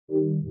My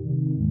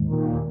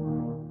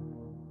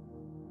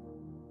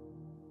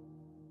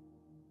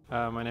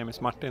name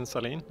is Martin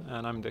Sahlin,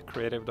 and I'm the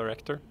creative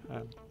director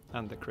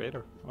and the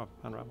creator of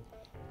Unravel.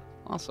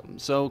 Awesome.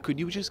 So could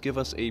you just give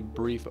us a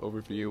brief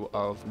overview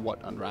of what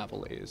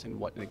Unravel is and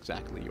what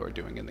exactly you're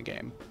doing in the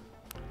game?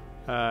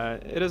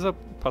 It is a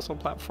puzzle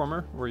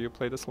platformer where you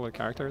play this little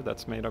character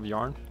that's made of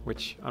yarn,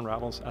 which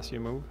unravels as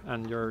you move,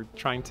 and you're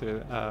trying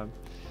to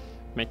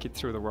make it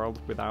through the world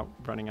without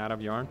running out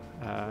of yarn,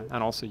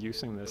 and also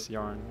using this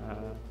yarn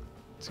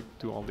to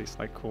do all these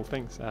like cool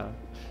things,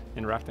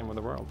 interacting with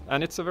the world.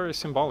 And it's a very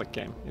symbolic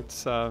game.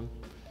 It's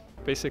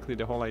basically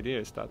the whole idea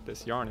is that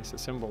this yarn is a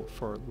symbol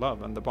for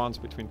love and the bonds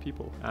between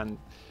people, and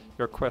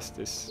your quest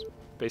is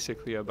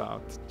basically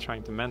about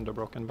trying to mend a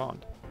broken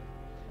bond.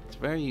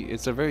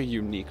 It's a very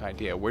unique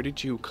idea. Where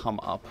did you come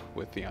up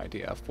with the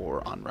idea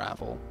for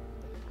Unravel?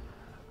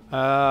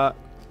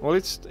 Well,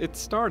 it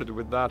started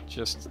with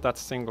that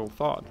single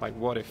thought, like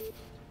what if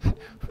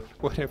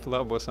what if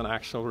love was an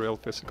actual real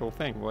physical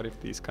thing? What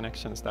if these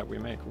connections that we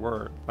make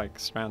were like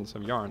strands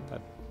of yarn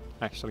that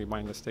actually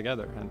bind us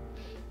together? And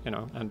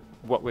and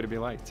what would it be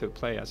like to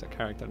play as a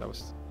character that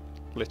was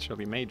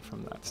literally made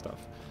from that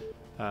stuff?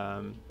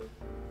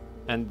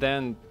 And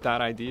then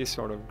that idea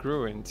sort of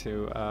grew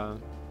into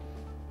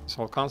this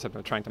whole concept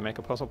of trying to make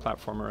a puzzle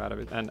platformer out of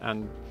it.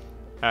 And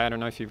I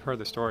don't know if you've heard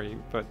the story,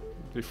 but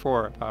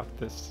before about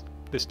this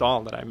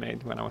doll that I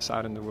made when I was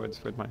out in the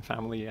woods with my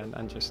family,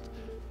 and just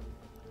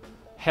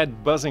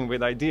head buzzing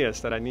with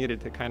ideas that I needed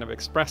to kind of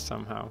express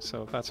somehow.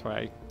 So that's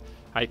why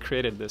I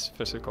created this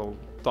physical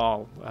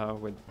doll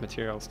with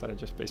materials that I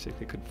just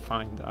basically could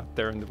find out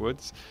there in the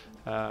woods,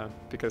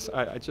 because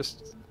I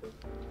just,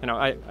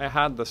 I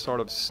had the sort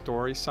of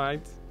story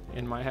side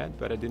in my head,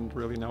 but I didn't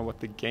really know what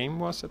the game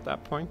was at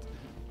that point.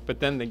 But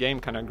then the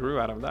game kind of grew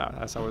out of that,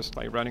 as I was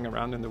like running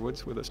around in the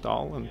woods with this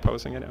doll and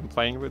posing it and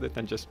playing with it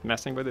and just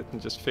messing with it and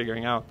just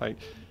figuring out like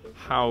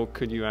how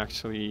could you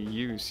actually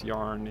use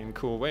yarn in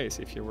cool ways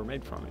if you were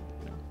made from it.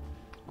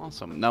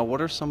 Awesome. Now,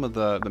 what are some of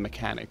the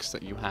mechanics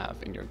that you have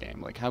in your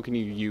game? Like, how can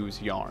you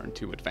use yarn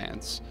to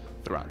advance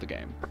throughout the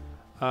game?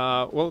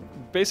 Well,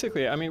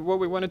 basically, I mean, what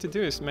we wanted to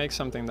do is make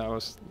something that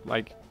was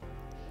like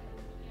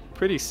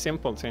pretty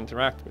simple to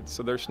interact with.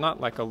 So there's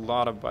not like a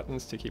lot of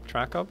buttons to keep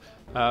track of,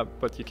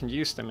 but you can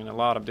use them in a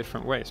lot of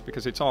different ways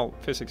because it's all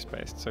physics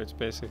based. So it's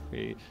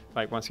basically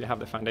like once you have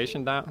the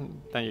foundation down,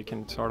 then you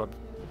can sort of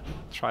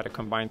try to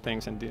combine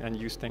things and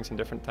use things in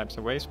different types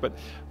of ways. But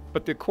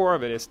the core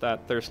of it is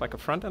that there's like a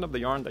front end of the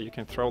yarn that you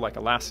can throw like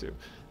a lasso,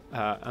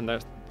 and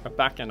there's a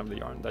back end of the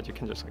yarn that you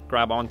can just like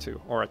grab onto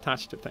or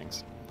attach to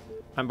things.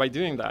 And by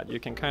doing that, you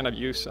can kind of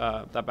use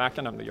the back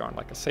end of the yarn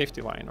like a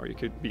safety line, or you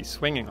could be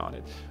swinging on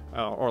it,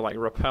 or like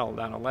rappel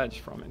down a ledge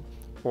from it,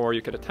 or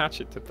you could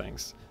attach it to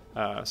things.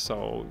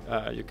 So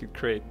you could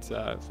create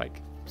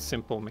like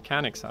simple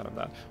mechanics out of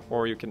that,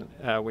 or you can,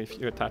 if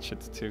you attach it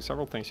to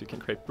several things, you can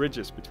create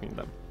bridges between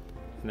them,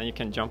 and then you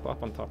can jump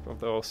up on top of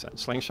those and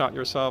slingshot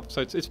yourself. So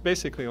it's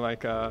basically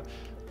like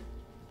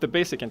the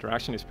basic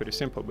interaction is pretty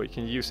simple, but you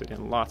can use it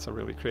in lots of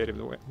really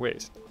creative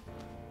ways.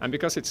 And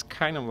because it's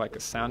kind of like a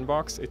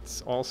sandbox,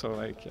 it's also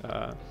like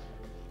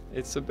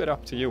it's a bit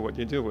up to you what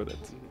you do with it,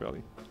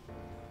 really.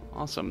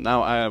 Awesome.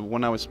 Now,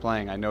 when I was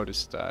playing, I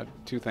noticed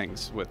two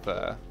things with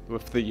the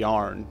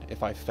yarn.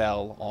 If I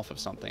fell off of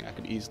something, I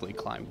could easily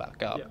climb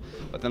back up. Yeah.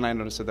 But then I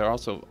noticed that there are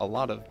also a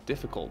lot of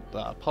difficult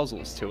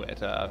puzzles to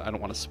it. I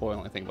don't want to spoil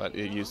anything, but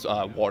it used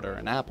water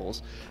and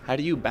apples. How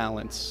do you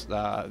balance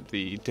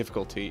the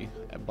difficulty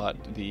but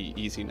the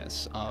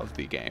easiness of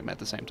the game at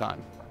the same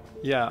time?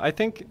 Yeah, I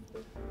think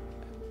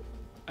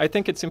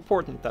it's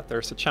important that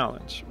there's a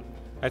challenge.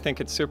 I think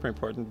it's super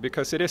important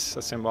because it is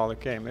a symbolic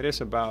game. It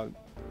is about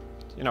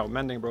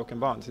mending broken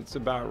bonds. It's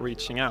about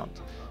reaching out,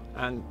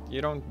 and you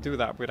don't do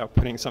that without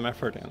putting some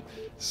effort in.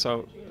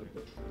 So,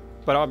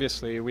 but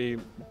obviously we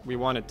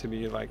want it to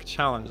be like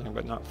challenging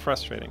but not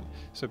frustrating.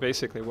 So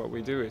basically what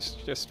we do is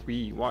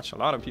we watch a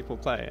lot of people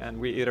play and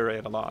we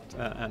iterate a lot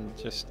and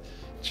just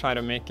try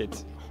to make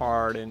it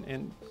hard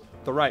in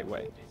the right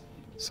way.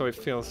 So it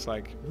feels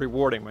like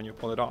rewarding when you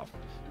pull it off,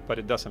 but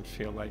it doesn't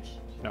feel like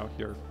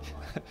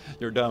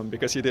you're dumb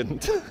because you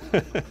didn't.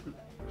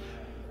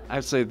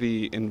 I'd say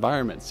the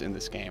environments in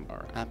this game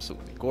are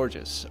absolutely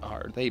gorgeous.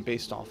 Are they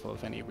based off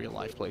of any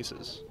real-life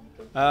places?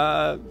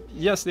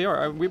 Yes, they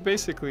are. We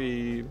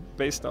basically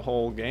based the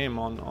whole game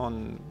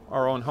on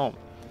our own home.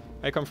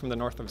 I come from the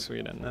north of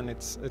Sweden, and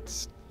it's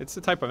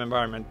the type of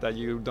environment that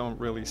you don't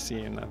really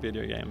see in a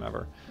video game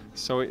ever.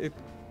 So it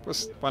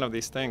was one of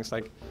these things,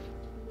 like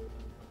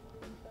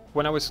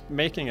when I was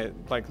making it,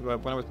 like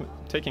when I was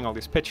taking all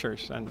these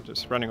pictures and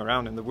just running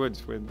around in the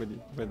woods with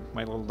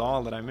my little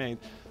doll that I made,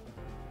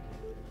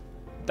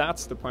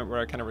 that's the point where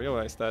I kind of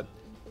realized that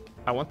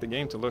I want the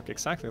game to look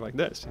exactly like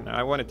this.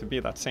 I want it to be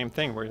that same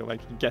thing where you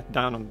get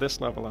down on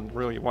this level and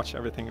really watch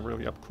everything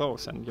really up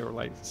close, and you're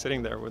like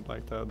sitting there with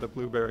like the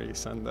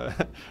blueberries and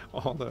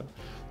all the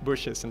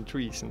bushes and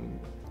trees and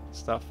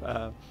stuff,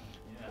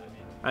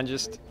 and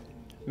just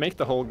make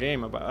the whole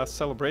game about a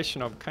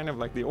celebration of kind of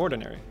like the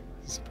ordinary,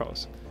 I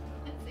suppose.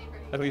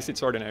 At least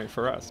it's ordinary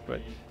for us.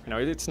 But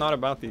it's not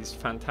about these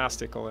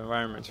fantastical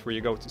environments where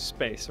you go to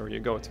space or you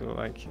go to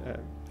like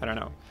I don't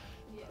know,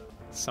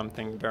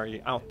 something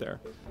very out there.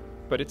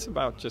 But it's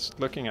about just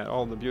looking at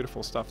all the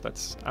beautiful stuff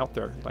that's out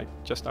there, like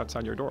just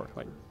outside your door,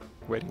 like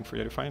waiting for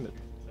you to find it.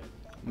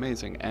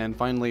 Amazing. And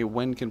finally,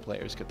 when can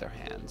players get their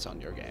hands on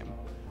your game?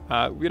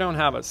 We don't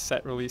have a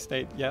set release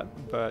date yet,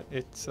 but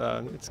it's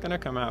going to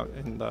come out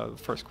in the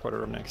first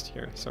quarter of next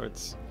year. So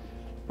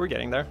we're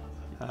getting there,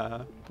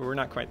 but we're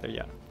not quite there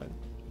yet. But